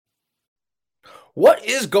What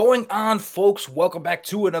is going on, folks? Welcome back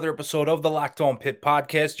to another episode of the Locked On Pitt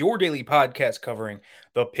Podcast, your daily podcast covering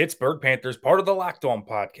the Pittsburgh Panthers, part of the Locked On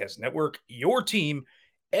Podcast Network, your team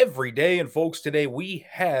every day. And, folks, today we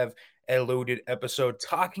have a loaded episode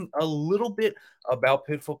talking a little bit about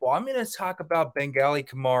Pitt football. I'm going to talk about Bengali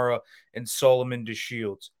Kamara and Solomon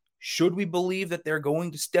DeShields. Should we believe that they're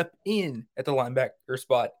going to step in at the linebacker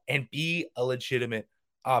spot and be a legitimate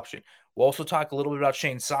option? We'll also talk a little bit about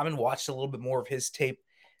Shane Simon. Watched a little bit more of his tape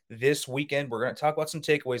this weekend. We're going to talk about some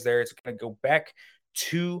takeaways there. It's going to go back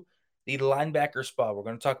to the linebacker spot. We're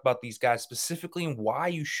going to talk about these guys specifically and why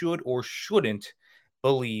you should or shouldn't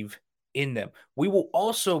believe in them. We will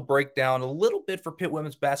also break down a little bit for Pitt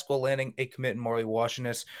women's basketball landing a commit in Marley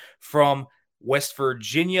Washington from West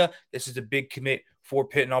Virginia. This is a big commit for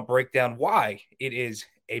Pitt, and I'll break down why it is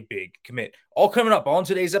a big commit. All coming up on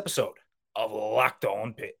today's episode of Locked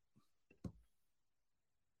On Pitt.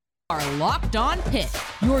 Are Locked On Pitt,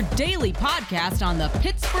 your daily podcast on the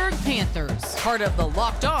Pittsburgh Panthers, part of the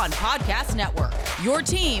Locked On Podcast Network, your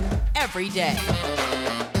team every day.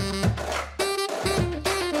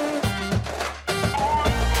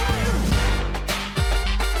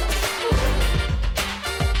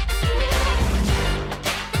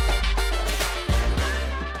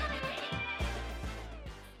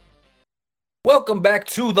 Welcome back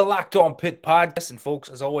to the Locked On Pitt podcast. And folks,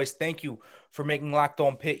 as always, thank you for making Locked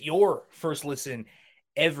On Pitt your first listen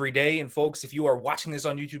every day. And folks, if you are watching this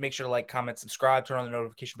on YouTube, make sure to like, comment, subscribe, turn on the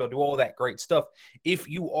notification bell, do all that great stuff. If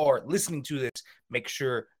you are listening to this, make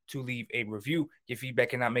sure to leave a review. Give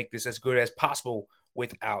feedback and not make this as good as possible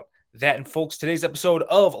without that. And folks, today's episode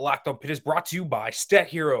of Locked On Pitt is brought to you by Stat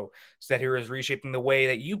Hero. Stat Hero is reshaping the way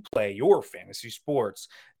that you play your fantasy sports.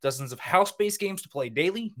 Dozens of house-based games to play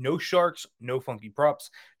daily, no sharks, no funky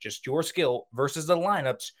props, just your skill versus the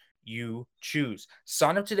lineups you choose.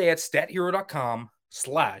 Sign up today at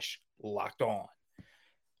stathero.com/lockedon.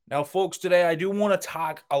 Now, folks, today I do want to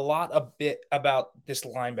talk a bit about this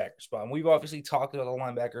linebacker spot. And we've obviously talked about the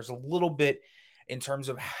linebackers a little bit in terms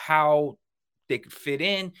of how they could fit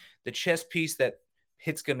in, the chess piece that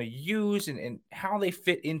Pitt's going to use, and how they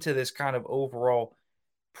fit into this kind of overall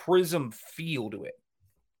prism feel to it.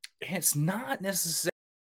 And it's not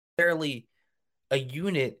necessarily a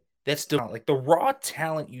unit that's like the raw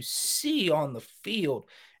talent you see on the field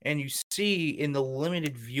and you see in the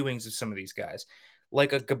limited viewings of some of these guys,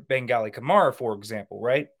 like a Bengali Kamara, for example,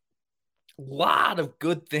 right? A lot of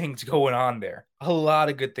good things going on there.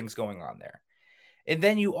 And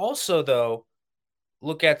then you also, though,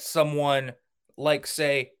 look at someone like,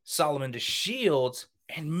 say, Solomon DeShields,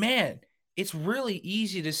 and man, it's really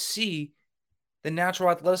easy to see the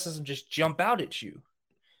natural athleticism just jump out at you.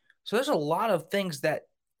 So there's a lot of things that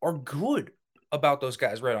are good about those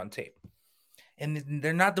guys right on tape. And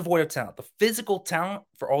they're not devoid of talent. The physical talent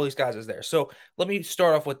for all these guys is there. So let me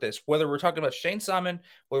start off with this. Whether we're talking about Shane Simon,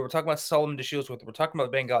 whether we're talking about Solomon DeShields, whether we're talking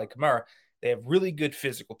about Bengali Kamara, they have really good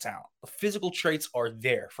physical talent. The physical traits are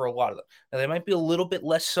there for a lot of them. Now, they might be a little bit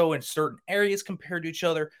less so in certain areas compared to each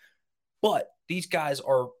other, but these guys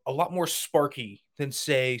are a lot more sparky than,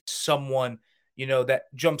 say, someone, that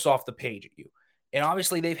jumps off the page at you. And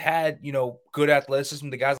obviously they've had, good athleticism.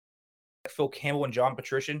 The guys like Phil Campbell and John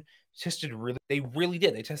Patrician they really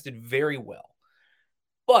did. They tested very well.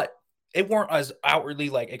 But they weren't as outwardly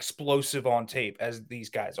explosive on tape as these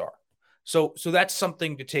guys are. So that's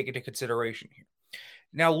something to take into consideration here.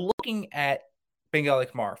 Now, looking at Bengali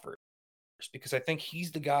Kamara first, because I think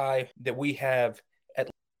he's the guy that we have at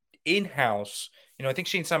in-house. I think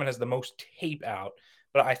Shane Simon has the most tape out,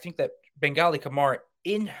 but I think that Bengali Kamara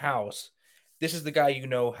in-house, this is the guy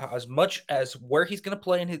as much as where he's going to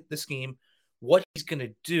play in the scheme, what he's going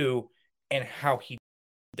to do, and how he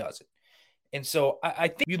does it. And so I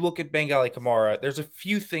think you look at Bengali Kamara, there's a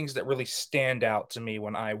few things that really stand out to me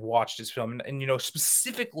when I watched his film. And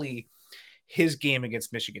specifically his game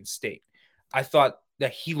against Michigan State. I thought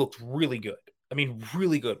that he looked really good. I mean,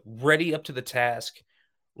 really good. Ready up to the task,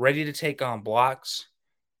 ready to take on blocks.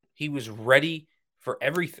 He was ready for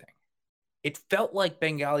everything. It felt like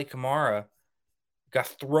Bengali Kamara got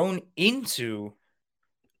thrown into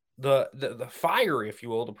the fire, if you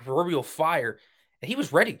will, the proverbial fire, and he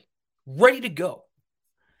was ready to go.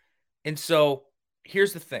 And so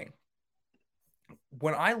here's the thing.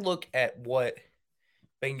 When I look at what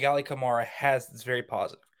Bengali Kamara has that's very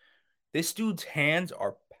positive, this dude's hands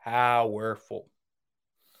are powerful.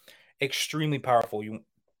 Extremely powerful.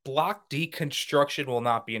 Block deconstruction will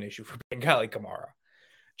not be an issue for Bengali Kamara.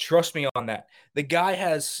 Trust me on that. The guy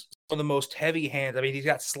has some of the most heavy hands. I mean, he's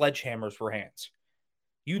got sledgehammers for hands.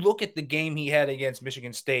 You look at the game he had against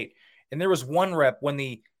Michigan State, and there was one rep when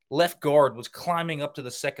the left guard was climbing up to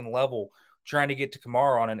the second level, trying to get to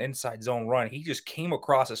Kamara on an inside zone run. He just came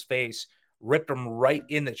across his face, ripped him right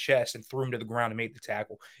in the chest, and threw him to the ground and made the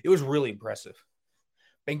tackle. It was really impressive.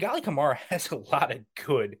 Bengali Kamara has a lot of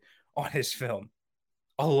good on his film.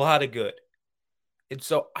 A lot of good. And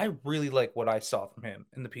so I really like what I saw from him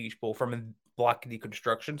in the Peach Bowl from a block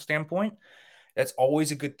deconstruction standpoint. That's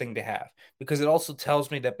always a good thing to have because it also tells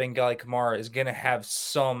me that Bengali Kamara is going to have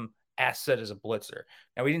some asset as a blitzer.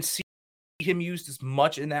 Now, we didn't see him used as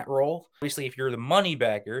much in that role. Obviously, if you're the money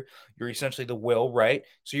bagger, you're essentially the will, right?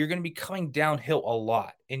 So you're going to be coming downhill a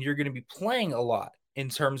lot and you're going to be playing a lot in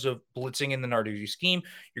terms of blitzing in the Narduzzi scheme.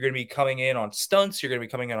 You're going to be coming in on stunts. You're going to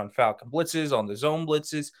be coming in on Falcon blitzes, on the zone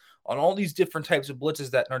blitzes, on all these different types of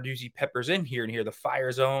blitzes that Narduzzi peppers in here and here, the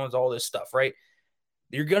fire zones, all this stuff, right?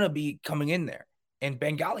 You're going to be coming in there. And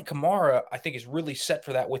Bengali Kamara, I think, is really set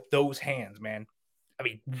for that with those hands, man. I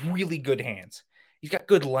mean, really good hands. He's got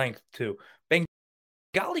good length, too.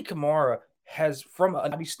 Bengali Kamara has, from a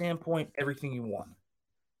body standpoint, everything you want.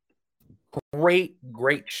 Great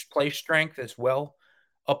play strength as well.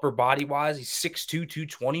 Upper body-wise, he's 6'2",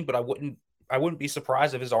 220, but I wouldn't be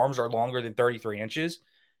surprised if his arms are longer than 33 inches.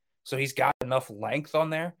 So he's got enough length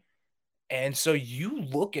on there. And so you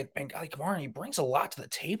look at Bengali Kamara, and he brings a lot to the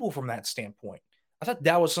table from that standpoint. I thought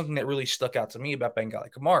that was something that really stuck out to me about Bengali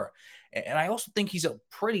Kamara. And I also think he's a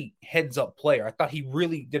pretty heads-up player. I thought he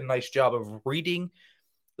really did a nice job of reading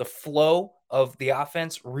the flow of the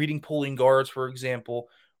offense, reading pulling guards, for example,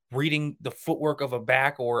 reading the footwork of a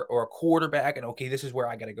back or a quarterback, and, okay, this is where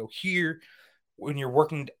I got to go here. When you're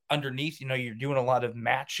working underneath, you're doing a lot of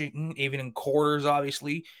matching, even in quarters,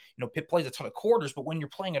 obviously. Pitt plays a ton of quarters, but when you're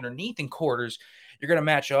playing underneath in quarters, you're going to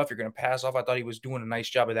match off, you're going to pass off. I thought he was doing a nice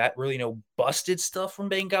job of that. Really busted stuff from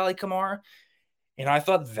Bengali Kamara. And I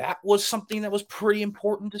thought that was something that was pretty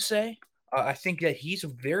important to say. I think that he's a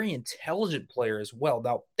very intelligent player as well.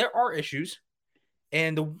 Now, there are issues.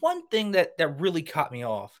 And the one thing that really caught me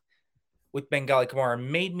off with Bengali Kamara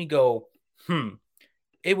made me go,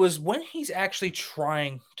 it was when he's actually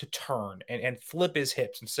trying to turn and flip his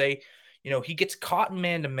hips and say, he gets caught in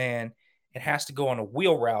man-to-man and has to go on a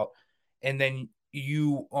wheel route. And then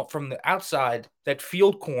you, from the outside, that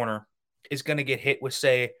field corner is going to get hit with,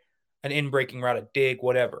 say, an in-breaking route, a dig,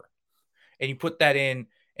 whatever. And you put that in,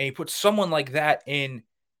 and you put someone like that in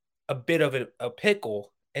a bit of a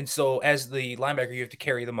pickle. And so as the linebacker, you have to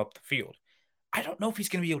carry them up the field. I don't know if he's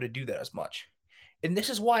going to be able to do that as much. And this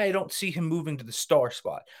is why I don't see him moving to the star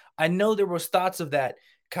spot. I know there was thoughts of that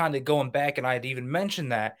kind of going back, and I had even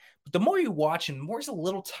mentioned that. But the more you watch him, the more he's a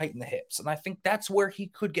little tight in the hips. And I think that's where he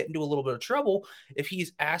could get into a little bit of trouble if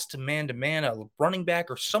he's asked to man-to-man a running back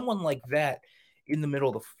or someone like that in the middle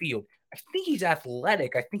of the field. I think he's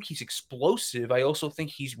athletic. I think he's explosive. I also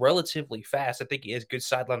think he's relatively fast. I think he has good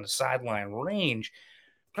sideline-to-sideline range.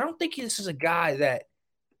 But I don't think this is a guy that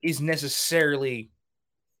is necessarily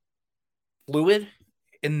fluid,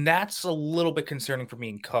 and that's a little bit concerning for me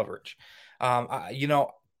in coverage.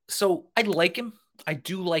 So I like him. I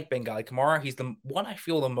do like Bengali Kamara. He's the one I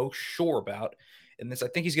feel the most sure about in this. I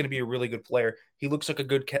think he's going to be a really good player. He looks like a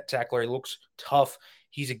good tackler. He looks tough.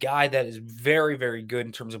 He's a guy that is very, very good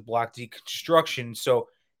in terms of block deconstruction. So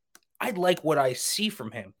I like what I see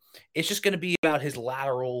from him. It's just going to be about his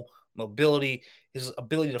lateral mobility, his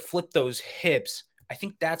ability to flip those hips. I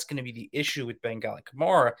think that's going to be the issue with Bengali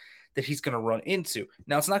Kamara that he's going to run into.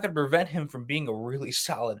 Now, it's not going to prevent him from being a really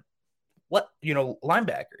solid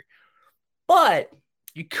linebacker. But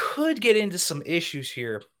you could get into some issues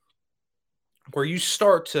here where you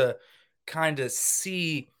start to kind of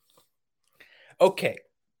see, okay,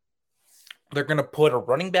 they're going to put a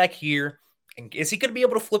running back here, and is he going to be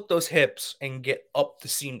able to flip those hips and get up the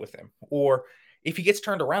seam with him? Or if he gets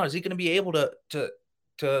turned around, is he going to be able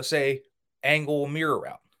to say, angle a mirror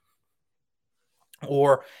route?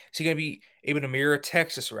 Or is he going to be able to mirror a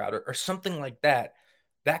Texas route or something like that?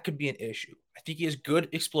 That could be an issue. I think he has good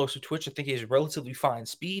explosive twitch. I think he has relatively fine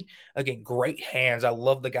speed. Again, great hands. I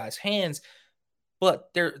love the guy's hands. But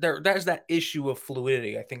there's that issue of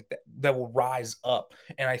fluidity, I think, that will rise up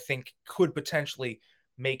and I think could potentially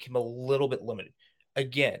make him a little bit limited.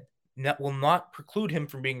 Again, that will not preclude him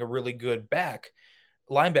from being a really good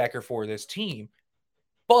linebacker for this team.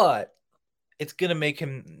 But it's going to make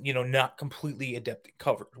him, not completely adept at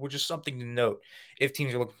coverage, which is something to note if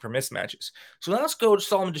teams are looking for mismatches. So now let's go to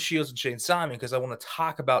Solomon DeShields and Shane Simon because I want to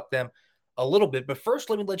talk about them a little bit. But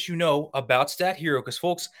first, let me let you know about Stat Hero because,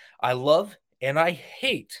 folks, I love and I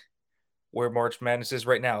hate where March Madness is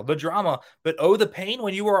right now. The drama, but the pain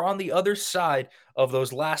when you are on the other side of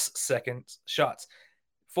those last second shots.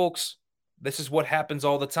 Folks, This is what happens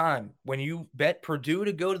all the time. When you bet Purdue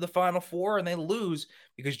to go to the Final Four and they lose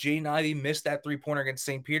because Jaden Ivey missed that three-pointer against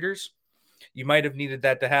St. Peter's, you might have needed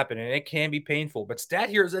that to happen, and it can be painful. But Stat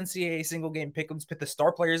Hero's NCAA single-game pick'ems pit the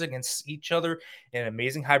star players against each other in an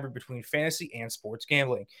amazing hybrid between fantasy and sports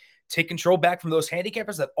gambling. Take control back from those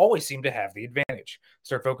handicappers that always seem to have the advantage.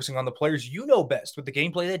 Start focusing on the players you know best with the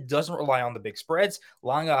gameplay that doesn't rely on the big spreads,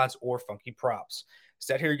 long odds, or funky props.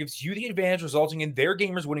 Stat Hero gives you the advantage, resulting in their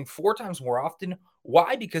gamers winning 4 times more often.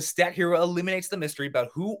 Why? Because Stat Hero eliminates the mystery about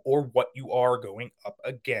who or what you are going up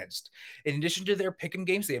against. In addition to their pick'em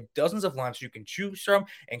games, they have dozens of lineups you can choose from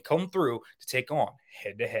and come through to take on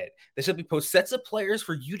head-to-head. They simply post sets of players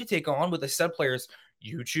for you to take on with a set of players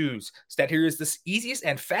you choose. Stat Hero is the easiest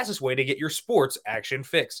and fastest way to get your sports action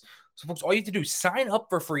fix. So, folks, all you have to do is sign up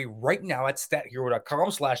for free right now at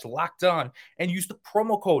stathero.com/lockedon and use the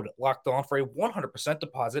promo code LOCKEDON for a 100%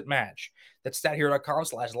 deposit match. That's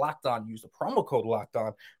stathero.com/lockedon. Use the promo code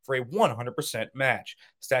LOCKEDON for a 100% match.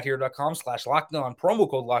 Stathero.com/lockedon, promo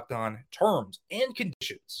code LOCKEDON. Terms and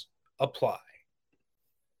conditions apply.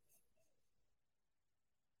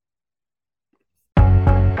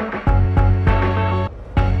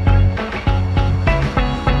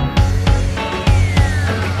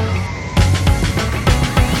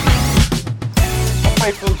 All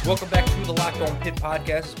right, folks, welcome back to the Locked On Pitt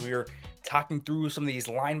podcast. We're talking through some of these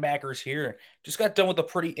linebackers here. Just got done with a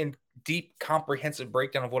pretty deep, comprehensive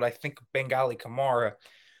breakdown of what I think of Bengali Kamara.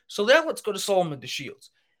 So now let's go to Solomon DeShields.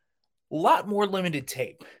 A lot more limited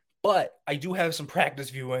tape, but I do have some practice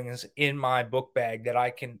viewings in my book bag that I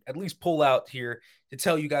can at least pull out here to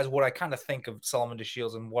tell you guys what I kind of think of Solomon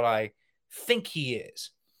DeShields and what I think he is.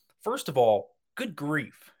 First of all, good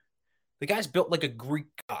grief. The guy's built like a Greek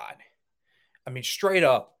god. I mean, straight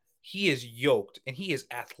up, he is yoked, and he is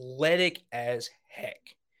athletic as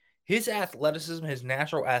heck. His athleticism, his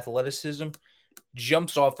natural athleticism,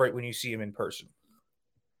 jumps off right when you see him in person.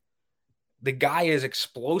 The guy is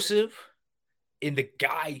explosive, and the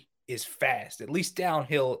guy is fast, at least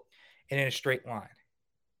downhill and in a straight line.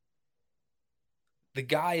 The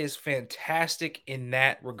guy is fantastic in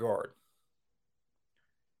that regard.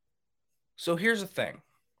 So here's the thing.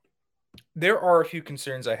 There are a few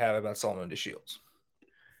concerns I have about Solomon DeShields.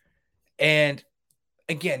 And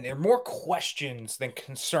again, there are more questions than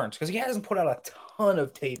concerns because he hasn't put out a ton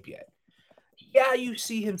of tape yet. Yeah, you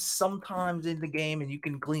see him sometimes in the game and you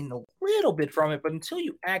can glean a little bit from it, but until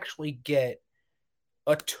you actually get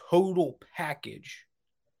a total package,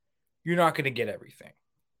 you're not going to get everything.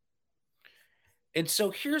 And so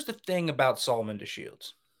here's the thing about Solomon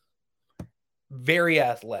DeShields. Very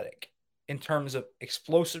athletic in terms of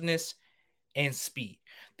explosiveness and speed.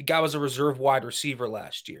 The guy was a reserve wide receiver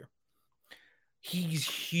last year. He's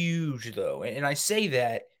huge, though. And I say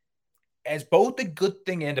that as both a good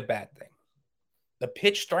thing and a bad thing. The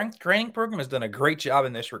pitch strength training program has done a great job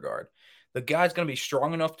in this regard. The guy's going to be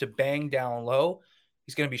strong enough to bang down low.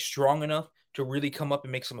 He's going to be strong enough to really come up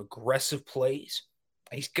and make some aggressive plays.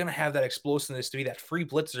 He's going to have that explosiveness to be that free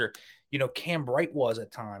blitzer, Cam Bright was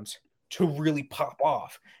at times, to really pop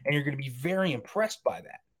off. And you're going to be very impressed by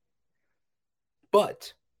that.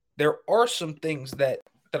 But there are some things that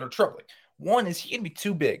are troubling. One, is he going to be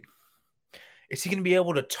too big? Is he going to be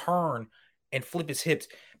able to turn and flip his hips?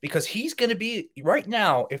 Because he's going to be, right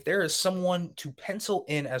now, if there is someone to pencil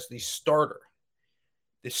in as the starter,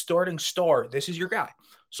 the starting star, this is your guy.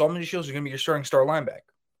 Solomon DeShields is going to be your starting star linebacker.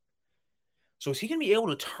 So is he going to be able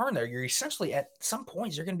to turn there? You're essentially, at some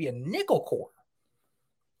points, you're going to be a nickel corner.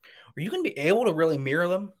 Are you going to be able to really mirror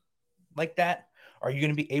them like that? Are you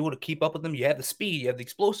going to be able to keep up with them? You have the speed, you have the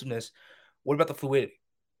explosiveness. What about the fluidity?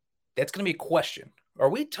 That's going to be a question. Are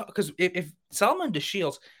we because if Solomon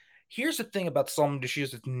DeShields, here's the thing about Solomon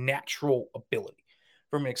DeShields' natural ability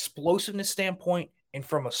from an explosiveness standpoint and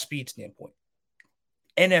from a speed standpoint.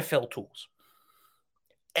 NFL tools.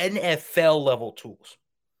 NFL level tools.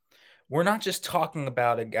 We're not just talking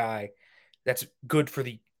about a guy that's good for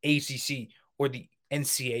the ACC or the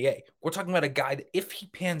NCAA. We're talking about a guy that if he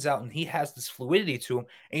pans out and he has this fluidity to him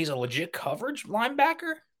and he's a legit coverage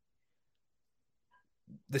linebacker,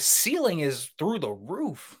 the ceiling is through the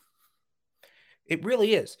roof. It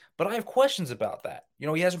really is. But I have questions about that. He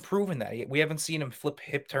hasn't proven that. We haven't seen him flip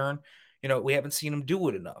hip turn. We haven't seen him do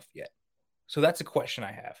it enough yet. So that's a question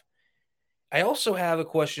I have. I also have a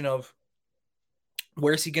question of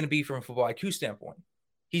where is he going to be from a football IQ standpoint?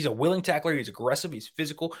 He's a willing tackler. He's aggressive. He's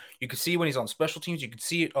physical. You can see when he's on special teams. You can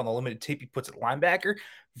see it on the limited tape he puts at linebacker.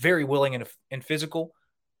 Very willing and physical.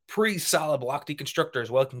 Pretty solid block deconstructor as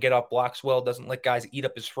well. Can get off blocks well. Doesn't let guys eat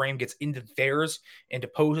up his frame. Gets into theirs and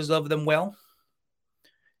disposes of them well.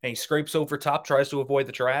 And he scrapes over top, tries to avoid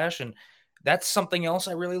the trash. And That's something else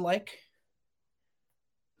I really like.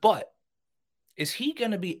 But is he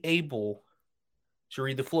going to be able to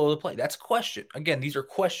read the flow of the play? That's a question. Again, these are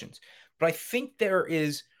questions. But I think there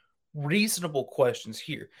is reasonable questions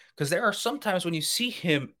here because there are sometimes when you see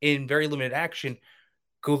him in very limited action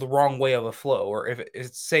go the wrong way of a flow, or if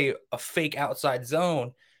it's, say, a fake outside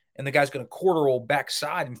zone and the guy's going to quarter roll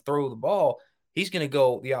backside and throw the ball, he's going to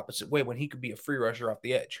go the opposite way when he could be a free rusher off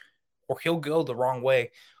the edge. Or he'll go the wrong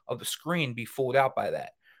way of the screen, be fooled out by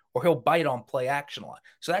that. Or he'll bite on play action a lot.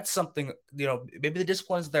 So that's something, maybe the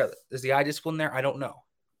discipline is there. Is the eye discipline there? I don't know.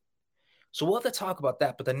 So we'll have to talk about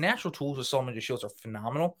that. But the natural tools of Solomon DeShields are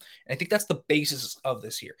phenomenal. And I think that's the basis of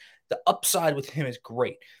this here. The upside with him is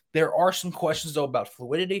great. There are some questions, though, about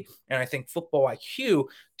fluidity. And I think football IQ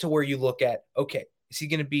to where you look at, okay, is he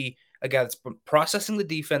going to be a guy that's processing the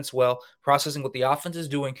defense well, processing what the offense is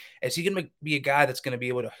doing? Is he going to be a guy that's going to be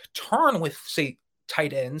able to turn with, say,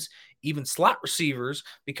 tight ends, even slot receivers,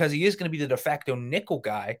 because he is going to be the de facto nickel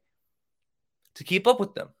guy to keep up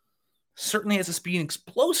with them? Certainly has the speed and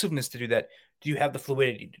explosiveness to do that. Do you have the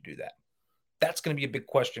fluidity to do that? That's going to be a big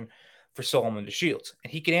question for Solomon DeShields,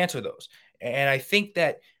 and he can answer those. And I think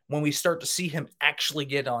that when we start to see him actually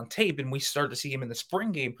get on tape and we start to see him in the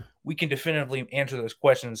spring game, we can definitively answer those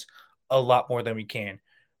questions a lot more than we can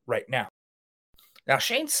right now. Now,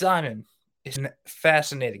 Shane Simon is a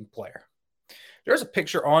fascinating player. There's a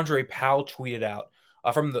picture Andre Powell tweeted out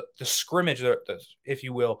from the scrimmage, if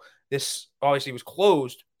you will. This obviously was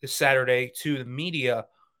closed this Saturday to the media,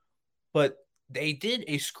 but they did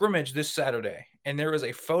a scrimmage this Saturday, and there was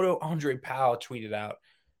a photo Andre Powell tweeted out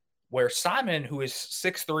where Simon, who is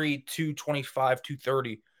 6'3", 225,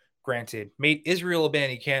 230, granted, made Israel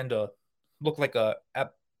Abanikanda look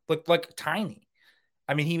like tiny.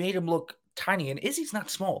 I mean, he made him look tiny, and Izzy's not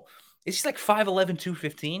small. Izzy's like 5'11",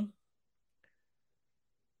 215.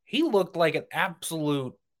 He looked like an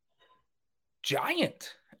absolute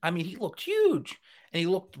giant. I mean, he looked huge, and he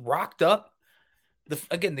looked rocked up.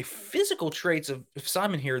 The physical traits of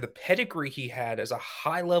Simon here, the pedigree he had as a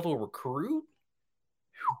high-level recruit,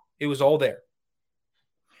 it was all there.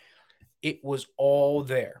 It was all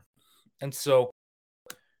there. And so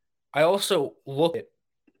I also looked at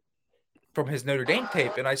from his Notre Dame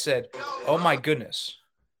tape, and I said, oh, my goodness.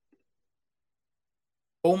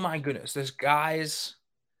 Oh, my goodness. This guy's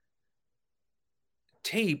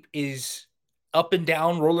tape is up and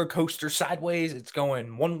down, roller coaster, sideways. It's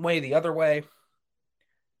going one way, the other way.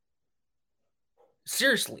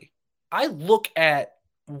 Seriously, I look at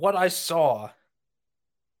what I saw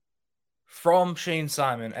from Shane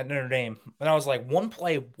Simon at Notre Dame, and I was like, one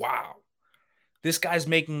play, wow. This guy's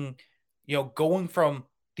making, going from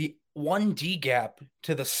the 1D gap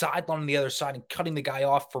to the sideline on the other side and cutting the guy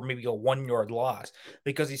off for maybe a 1-yard loss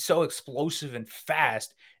because he's so explosive and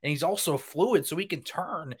fast, and he's also fluid, so he can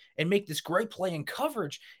turn and make this great play in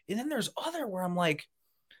coverage. And then there's other where I'm like,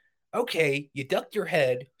 okay, you ducked your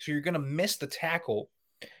head, so you're going to miss the tackle.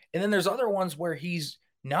 And then there's other ones where he's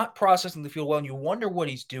not processing the field well, and you wonder what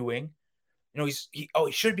he's doing. He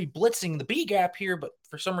should be blitzing the B gap here, but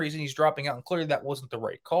for some reason he's dropping out, and clearly that wasn't the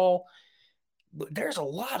right call. But there's a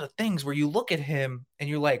lot of things where you look at him and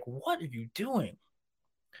you're like, what are you doing?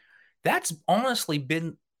 That's honestly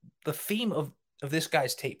been the theme of this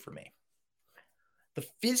guy's tape for me. The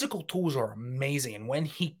physical tools are amazing, and when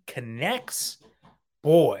he connects,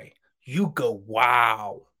 boy, you go,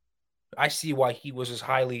 wow. I see why he was as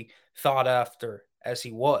highly thought after as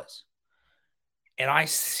he was. And I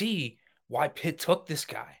see why Pitt took this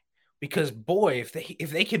guy. Because, boy,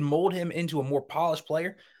 if they can mold him into a more polished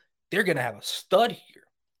player, they're going to have a stud here.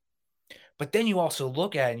 But then you also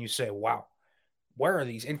look at it and you say, wow, where are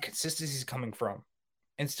these inconsistencies coming from?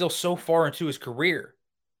 And still so far into his career,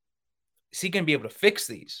 is he going to be able to fix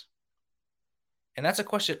these? And that's a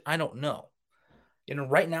question I don't know.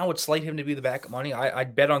 Right now, it's slate him to be the backup money.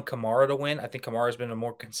 I'd bet on Kamara to win. I think Kamara's been a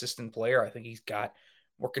more consistent player. I think he's got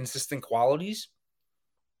more consistent qualities.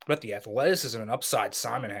 But the athleticism and upside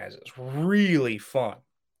Simon has is really fun.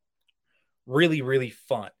 Really, really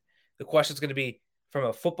fun. The question is going to be from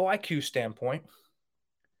a football IQ standpoint,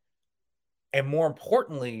 and more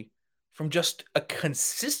importantly, from just a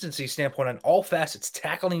consistency standpoint on all facets,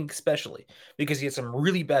 tackling especially, because he had some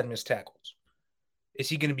really bad missed tackles. Is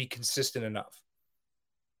he going to be consistent enough?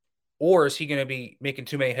 Or is he going to be making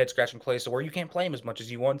too many head-scratching plays to where you can't play him as much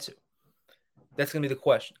as you want to? That's going to be the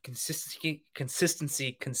question. Consistency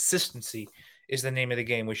is the name of the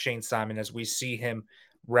game with Shane Simon as we see him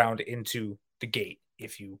round into the gate,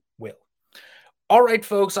 if you will. All right,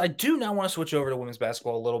 folks, I do now want to switch over to women's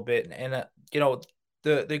basketball a little bit. And,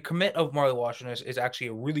 the commit of Marley Washington is actually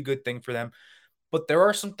a really good thing for them. But there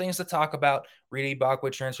are some things to talk about. Reedy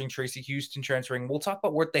Bachwood transferring, Tracy Houston transferring. We'll talk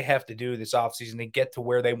about what they have to do this offseason to get to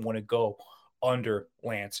where they want to go under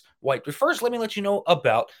Lance White. But first, let me let you know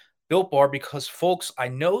about Built Bar because, folks, I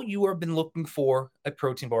know you have been looking for a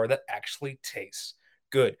protein bar that actually tastes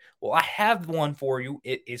good. Well, I have one for you.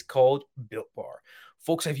 It is called Built Bar.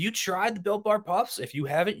 Folks, have you tried the Built Bar Puffs? If you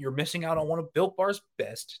haven't, you're missing out on one of Built Bar's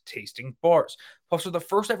best tasting bars. Puffs are the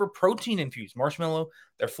first ever protein infused marshmallow.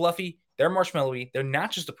 They're fluffy, they're marshmallowy, they're not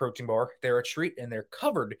just a protein bar, they're a treat, and they're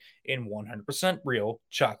covered in 100% real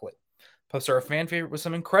chocolate. Puffs are a fan favorite with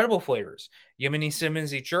some incredible flavors. Yemeni cinnamon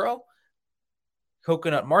churro,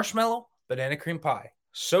 coconut marshmallow, banana cream pie.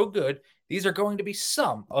 So good, these are going to be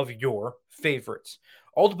some of your favorites.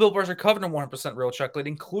 All the Built Bars are covered in 100% real chocolate,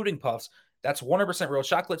 including Puffs. That's 100% real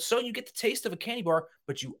chocolate, so you get the taste of a candy bar,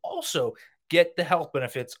 but you also get the health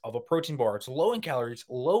benefits of a protein bar. It's low in calories,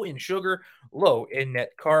 low in sugar, low in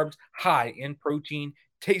net carbs, high in protein.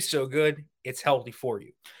 Tastes so good, it's healthy for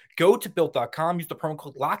you. Go to built.com, use the promo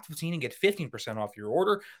code LOCKED15 and get 15% off your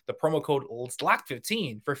order. The promo code is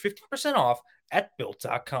LOCKED15 for 15% off at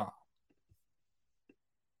built.com.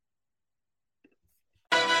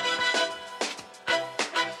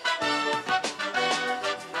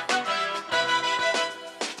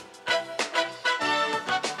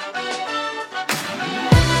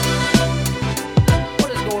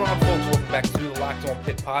 Back to the Locked On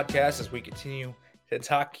Pitt podcast as we continue to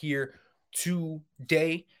talk here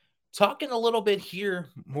today. Talking a little bit here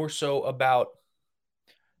more so about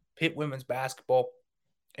Pitt women's basketball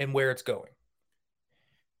and where it's going.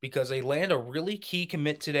 Because they land a really key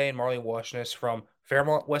commit today in Marley Washington from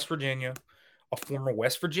Fairmont, West Virginia, a former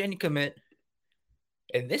West Virginia commit.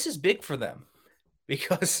 And this is big for them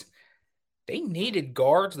because they needed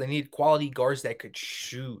guards. They needed quality guards that could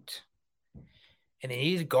shoot. And they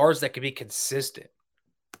needed guards that could be consistent.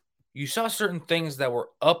 You saw certain things that were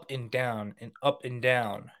up and down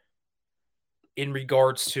in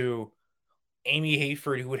regards to Amy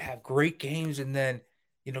Hayford, who would have great games, and then,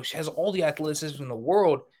 she has all the athleticism in the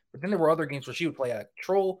world, but then there were other games where she would play out of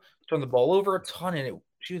control, turn the ball over a ton, and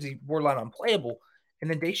she was borderline unplayable.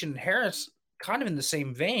 And then Daisha Harris, kind of in the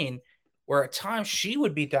same vein, where at times she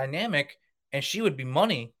would be dynamic and she would be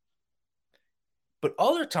money, but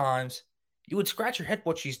other times you would scratch your head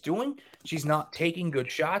what she's doing. She's not taking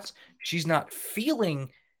good shots. She's not feeling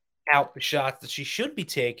out the shots that she should be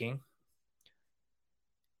taking.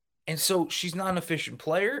 And so she's not an efficient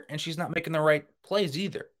player, and she's not making the right plays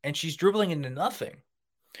either. And she's dribbling into nothing.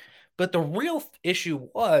 But the real issue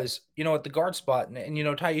was, at the guard spot, and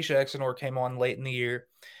Taisha Exenor came on late in the year.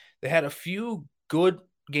 They had a few good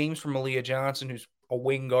games from Aaliyah Johnson, who's a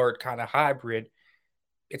wing guard kind of hybrid.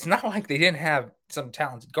 It's not like they didn't have some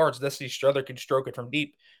talented guards. Destiny Strother could stroke it from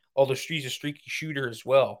deep, although she's a streaky shooter as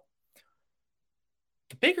well.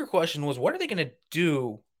 The bigger question was, what are they going to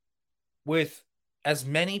do with as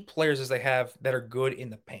many players as they have that are good in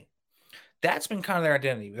the paint? That's been kind of their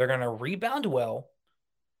identity. They're going to rebound well.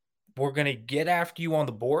 We're going to get after you on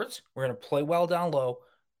the boards. We're going to play well down low,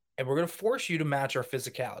 and we're going to force you to match our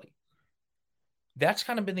physicality. That's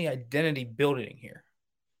kind of been the identity building here.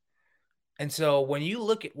 And so when you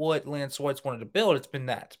look at what Lance White's wanted to build, it's been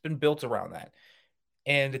that. It's been built around that.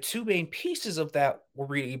 And the two main pieces of that were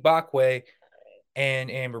Reedy Ibakwe and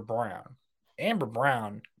Amber Brown. Amber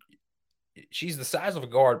Brown, she's the size of a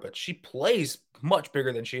guard, but she plays much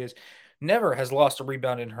bigger than she is. Never has lost a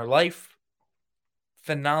rebound in her life.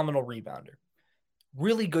 Phenomenal rebounder.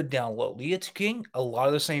 Really good down low. Leah King, a lot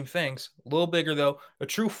of the same things. A little bigger, though. A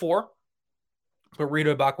true 4. But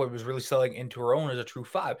Reedy Ibakwe was really selling into her own as a true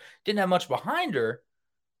 5. Didn't have much behind her,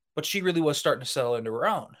 but she really was starting to settle into her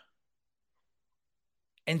own.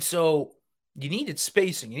 And so you needed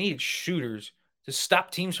spacing. You needed shooters to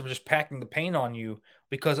stop teams from just packing the paint on you,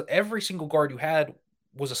 because every single guard you had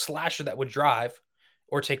was a slasher that would drive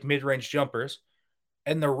or take mid-range jumpers.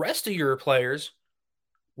 And the rest of your players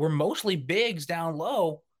were mostly bigs down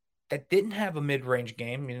low that didn't have a mid-range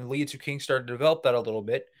game. Leah King started to develop that a little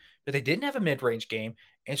bit, but they didn't have a mid-range game.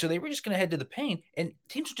 And so they were just going to head to the paint, and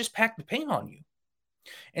teams would just pack the paint on you.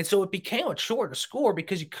 And so it became a chore to score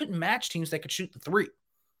because you couldn't match teams that could shoot the 3.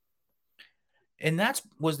 And that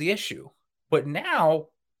was the issue. But now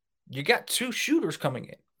you got 2 shooters coming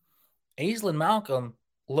in. Aislinn Malcolm,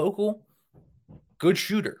 local, good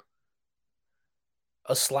shooter.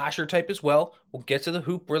 A slasher type as well. Will get to the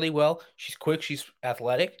hoop really well. She's quick. She's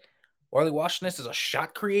athletic. Marley Washington is a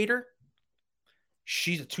shot creator.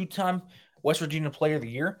 She's a 2-time West Virginia Player of the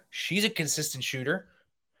Year. She's a consistent shooter.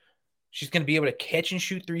 She's going to be able to catch and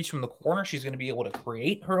shoot threes from the corner. She's going to be able to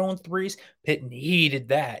create her own threes. Pitt needed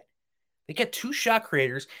that They get 2 shot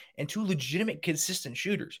creators and 2 legitimate consistent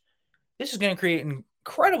shooters. This is going to create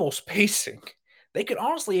incredible spacing. They could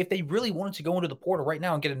honestly, if they really wanted to go into the portal right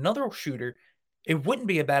now and get another shooter, it wouldn't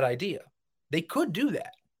be a bad idea. They could do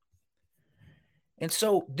that. And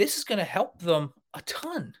so this is going to help them a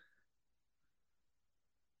ton.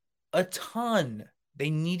 A ton. They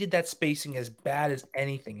needed that spacing as bad as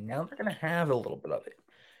anything. Now they're going to have a little bit of it.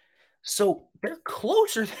 So they're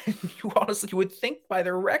closer than you honestly would think by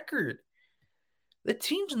their record. The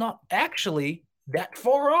team's not actually that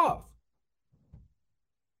far off.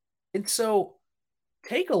 And so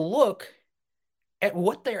take a look at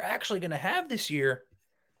what they're actually going to have this year.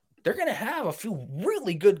 They're going to have a few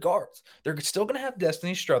really good guards. They're still going to have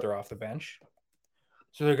Destiny Struther off the bench.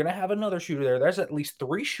 So they're going to have another shooter there. There's at least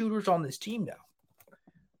 3 shooters on this team now.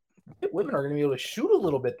 Women are going to be able to shoot a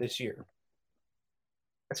little bit this year.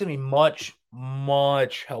 That's going to be much,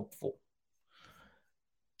 much helpful.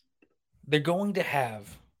 They're going to have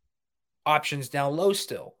options down low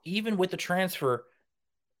still, even with the transfer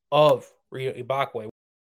of Rio Ibakwe,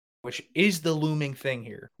 which is the looming thing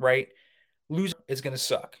here, right? Losing is going to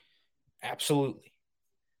suck. Absolutely.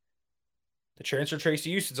 The transfer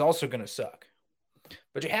Tracy Houston's also going to suck.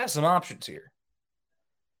 But you have some options here.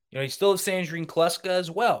 You know, you still have Sandrine Kleska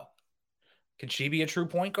as well. Can she be a true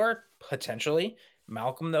point guard? Potentially.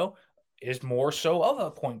 Malcolm, though, is more so of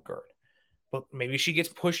a point guard. But maybe she gets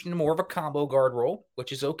pushed into more of a combo guard role,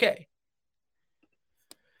 which is okay.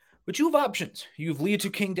 But you have options. You have Leah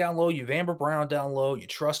King down low. You have Amber Brown down low. You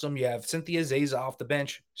trust them. You have Cynthia Zaza off the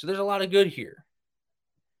bench. So there's a lot of good here.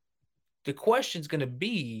 The question's going to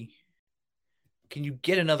be, can you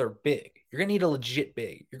get another big? You're going to need a legit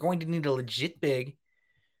big. You're going to need a legit big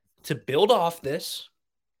to build off this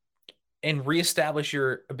and reestablish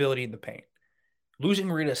your ability in the paint.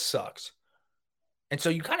 Losing Rita sucks. And so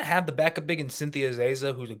you kind of have the backup big in Cynthia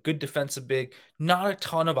Zaza, who's a good defensive big. Not a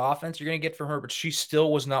ton of offense you're going to get from her, but she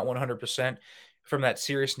still was not 100% from that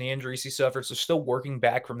serious knee injury she suffered. So still working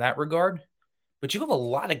back from that regard. But you have a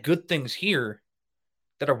lot of good things here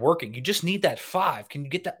that are working. You just need that 5. Can you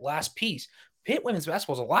get that last piece? Pitt women's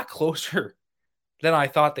basketball is a lot closer than I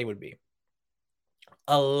thought they would be.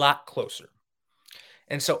 A lot closer.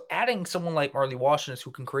 And so adding someone like Marley Washington,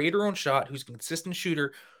 who can create her own shot, who's a consistent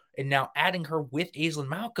shooter, and now adding her with Aislinn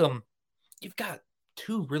Malcolm, you've got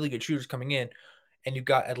 2 really good shooters coming in, and you've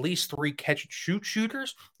got at least 3 catch-and-shoot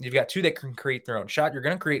shooters. You've got 2 that can create their own shot. You're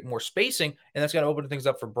going to create more spacing, and that's going to open things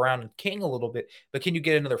up for Brown and King a little bit. But can you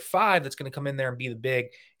get another 5 that's going to come in there and be the big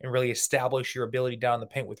and really establish your ability down in the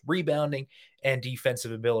paint with rebounding and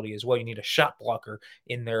defensive ability as well? You need a shot blocker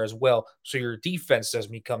in there as well, so your defense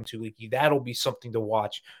doesn't become too leaky. That'll be something to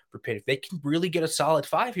watch for Pitt. If they can really get a solid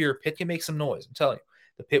 5 here, Pitt can make some noise. I'm telling you.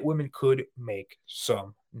 The Pitt women could make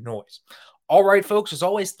some noise. All right, folks, as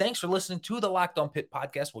always, thanks for listening to the Locked On Pitt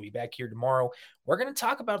podcast. We'll be back here tomorrow. We're going to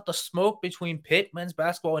talk about the smoke between Pitt men's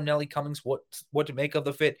basketball and Nelly Cummings, what to make of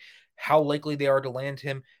the fit, how likely they are to land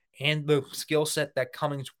him, and the skill set that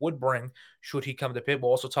Cummings would bring should he come to Pitt.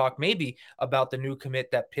 We'll also talk maybe about the new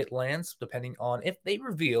commit that Pitt lands, depending on if they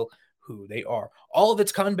reveal who they are. All of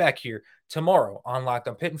it's coming back here tomorrow on Locked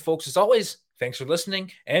On Pitt. And folks, as always, thanks for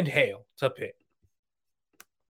listening, and hail to Pitt.